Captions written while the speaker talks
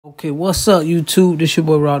Okay, what's up, YouTube? This your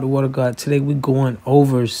boy Rod the Water God. Today we going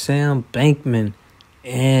over Sam Bankman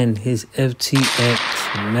and his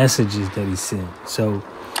FTX messages that he sent. So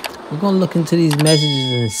we're gonna look into these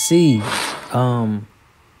messages and see,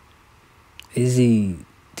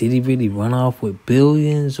 did he really run off with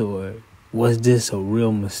billions, or was this a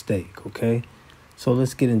real mistake? Okay, so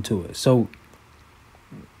let's get into it. So,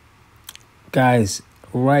 guys,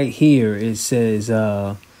 right here it says,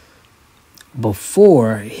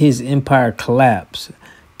 before his empire collapsed,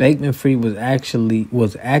 Bankman-Fried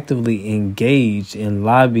was actively engaged in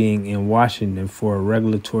lobbying in Washington for a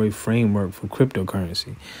regulatory framework for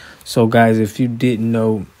cryptocurrency. So, guys, if you didn't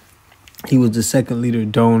know, he was the second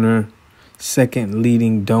leading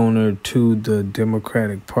donor to the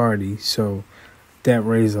Democratic Party. So that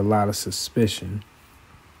raised a lot of suspicion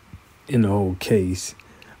in the whole case.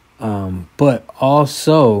 But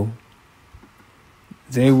also,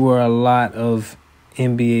 there were a lot of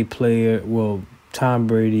NBA players, Tom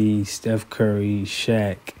Brady, Steph Curry,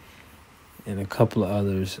 Shaq, and a couple of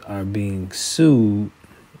others are being sued.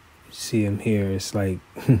 See them here. It's like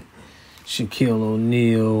Shaquille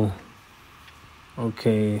O'Neal.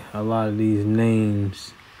 Okay, a lot of these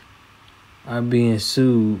names are being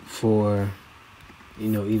sued for,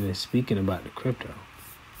 even speaking about the crypto.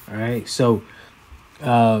 All right, so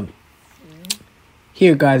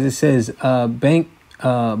here, guys, it says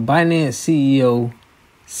Binance CEO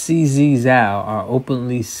CZ Zhao are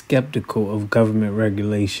openly skeptical of government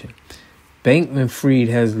regulation. Bankman-Fried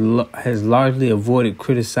has largely avoided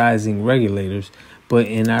criticizing regulators, but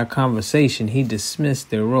in our conversation, he dismissed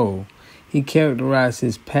their role. He characterized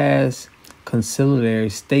his past conciliatory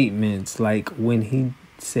statements, like when he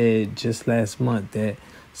said just last month that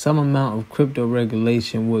some amount of crypto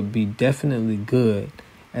regulation would be definitely good,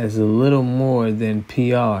 as a little more than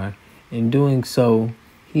PR. In doing so,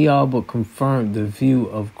 he all but confirmed the view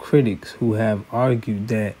of critics who have argued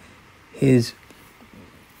that his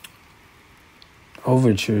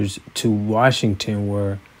overtures to Washington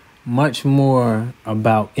were much more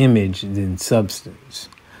about image than substance.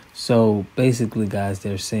 So basically, guys,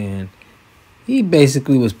 they're saying he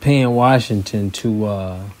basically was paying Washington to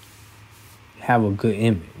have a good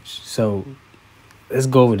image. So let's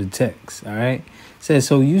go over the text, all right? It says,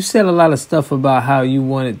 so you said a lot of stuff about how you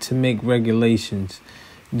wanted to make regulations,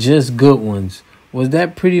 just good ones. Was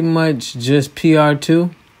that pretty much just PR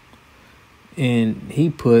too? And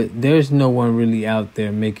he put, there's no one really out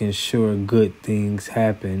there making sure good things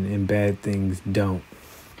happen and bad things don't.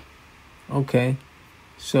 Okay.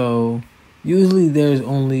 So usually there's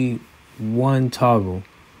only one toggle.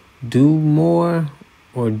 Do more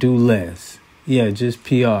or do less. Yeah, just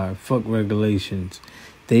PR. Fuck regulations.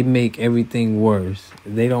 They make everything worse.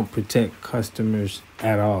 They don't protect customers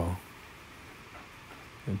at all.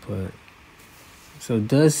 So it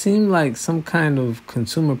does seem like some kind of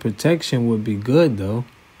consumer protection would be good, though.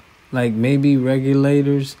 Like maybe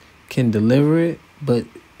regulators can deliver it, but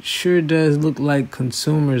sure does look like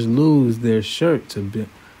consumers lose their shirts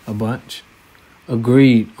a bunch.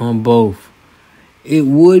 Agreed on both. It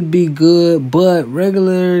would be good, but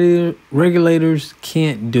regulators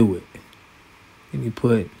can't do it. And he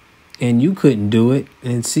put, and you couldn't do it,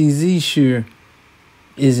 and CZ sure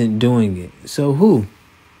isn't doing it. So who?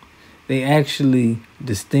 They actually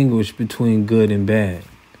distinguish between good and bad.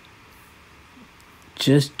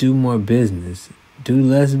 Just do more business. Do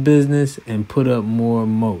less business and put up more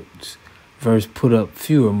moats versus put up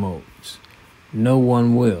fewer moats. No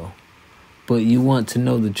one will. But you want to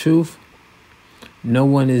know the truth? No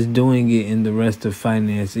one is doing it in the rest of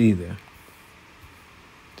finance either.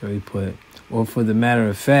 So he put, or for the matter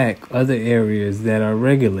of fact, other areas that are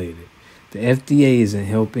regulated. The FDA isn't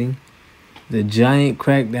helping. The giant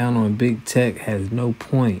crackdown on big tech has no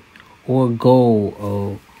point or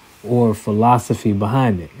goal or philosophy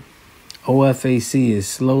behind it. OFAC is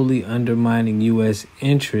slowly undermining U.S.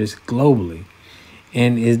 interests globally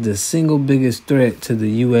and is the single biggest threat to the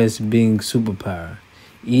U.S. being superpower.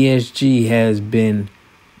 ESG has been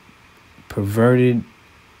perverted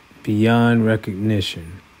beyond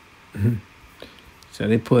recognition. So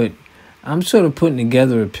they put, I'm sort of putting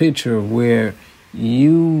together a picture of where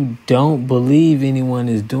you don't believe anyone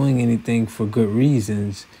is doing anything for good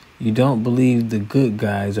reasons. You don't believe the good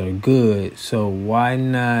guys are good. So why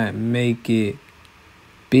not make it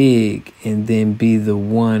big and then be the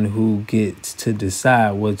one who gets to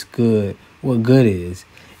decide what's good, what good is?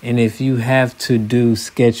 And if you have to do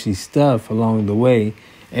sketchy stuff along the way,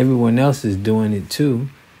 everyone else is doing it too.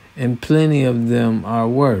 And plenty of them are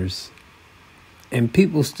worse. And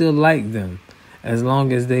people still like them as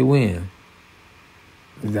long as they win.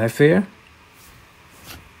 Is that fair?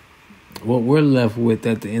 what we're left with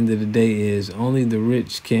at the end of the day is only the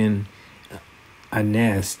rich can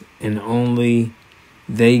amass, and only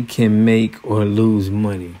they can make or lose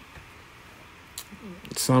money.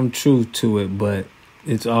 Some truth to it, but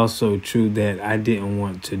it's also true that I didn't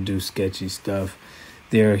want to do sketchy stuff.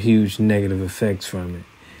 There are huge negative effects from it,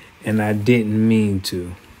 and I didn't mean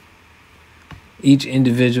to. Each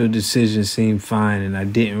individual decision seemed fine, and I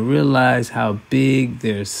didn't realize how big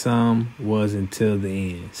their sum was until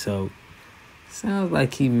the end. So, sounds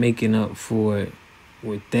like he making up for it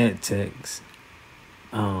with that text.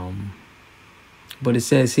 But it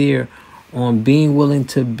says here, on being willing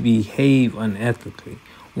to behave unethically.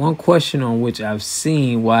 One question on which I've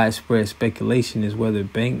seen widespread speculation is whether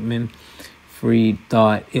Bankman-Fried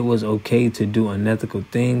thought it was okay to do unethical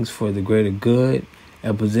things for the greater good,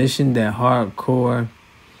 a position that hardcore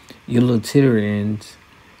utilitarians,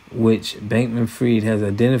 which Bankman-Fried has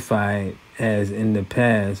identified as in the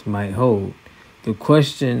past, might hold. The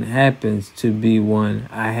question happens to be one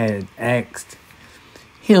I had asked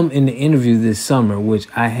him in the interview this summer, which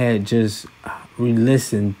I had just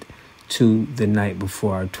re-listened to the night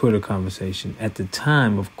before our Twitter conversation. At the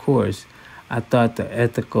time, of course, I thought the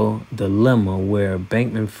ethical dilemma where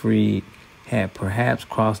Bankman-Fried had perhaps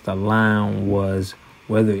crossed the line was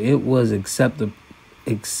whether it was acceptable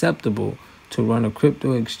to run a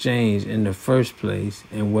crypto exchange in the first place,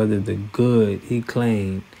 and whether the good he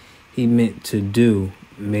claimed he meant to do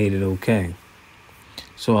made it okay.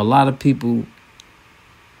 So a lot of people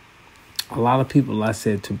I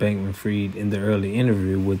said to Bankman-Fried in the early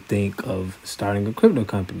interview would think of starting a crypto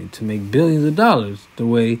company to make billions of dollars, the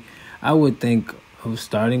way I would think of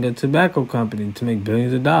starting a tobacco company to make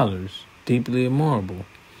billions of dollars. Deeply immoral.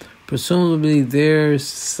 Presumably, there's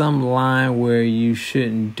some line where you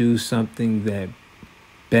shouldn't do something that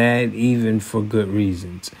bad even for good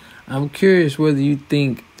reasons. I'm curious whether you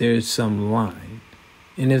think there's some line.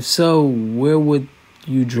 And if so, where would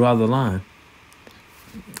you draw the line?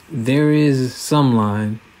 There is some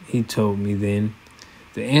line, he told me then.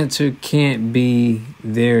 The answer can't be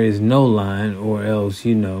there is no line, or else,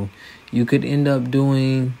 you could end up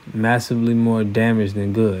doing massively more damage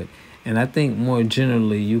than good. And I think more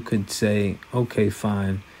generally you could say, okay,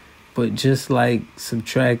 fine, but just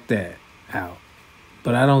subtract that out.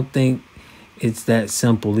 But I don't think it's that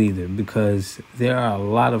simple either, because there are a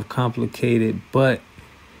lot of complicated but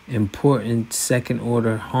important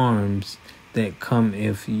second-order harms that come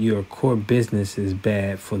if your core business is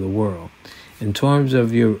bad for the world. In terms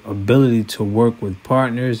of your ability to work with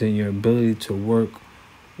partners and your ability to work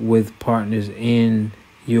with partners in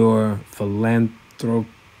your philanthropic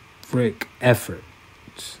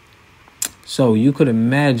efforts. So you could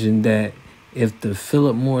imagine that if the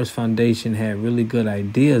Philip Morris Foundation had really good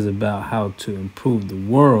ideas about how to improve the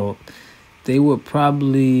world, they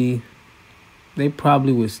probably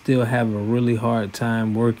would still have a really hard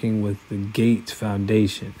time working with the Gates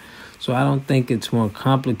Foundation. So I don't think it's more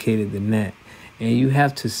complicated than that. And you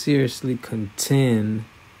have to seriously contend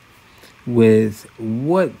with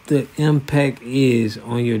what the impact is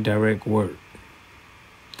on your direct work.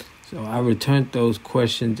 So I returned those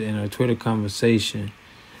questions in our Twitter conversation,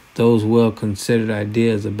 those well-considered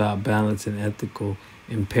ideas about balance and ethical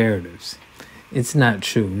imperatives. It's not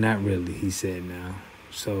true, not really, he said now.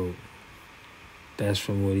 So that's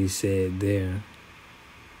from what he said there.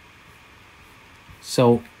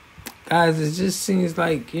 So, guys, it just seems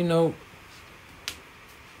like, he's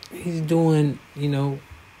doing,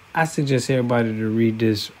 I suggest everybody to read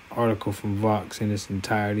this article from Vox in its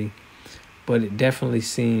entirety. But it definitely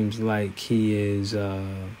seems like he is,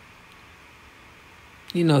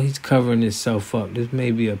 he's covering himself up. This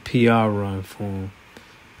may be a PR run for him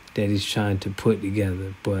that he's trying to put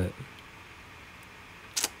together. But,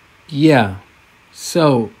 yeah.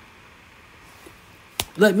 So,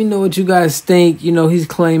 let me know what you guys think. He's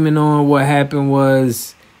claiming on what happened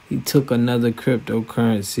was he took another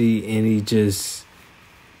cryptocurrency and he just,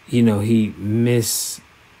 he missed.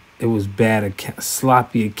 It was bad,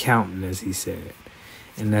 sloppy accounting, as he said.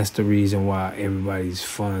 And that's the reason why everybody's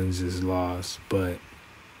funds is lost. But,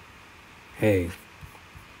 hey.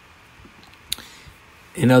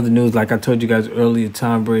 In other news, like I told you guys earlier,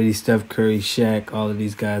 Tom Brady, Steph Curry, Shaq, all of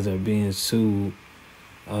these guys are being sued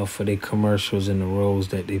for their commercials and the roles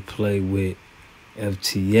that they play with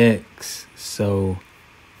FTX. So,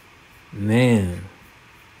 man,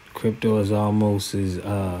 crypto is almost is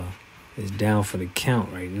down for the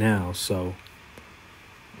count right now. So,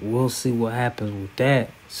 we'll see what happens with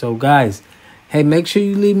that. So, guys, hey, make sure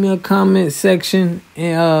you leave me a comment section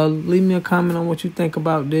and leave me a comment on what you think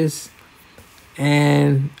about this.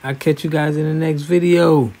 And I'll catch you guys in the next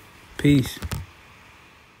video. Peace.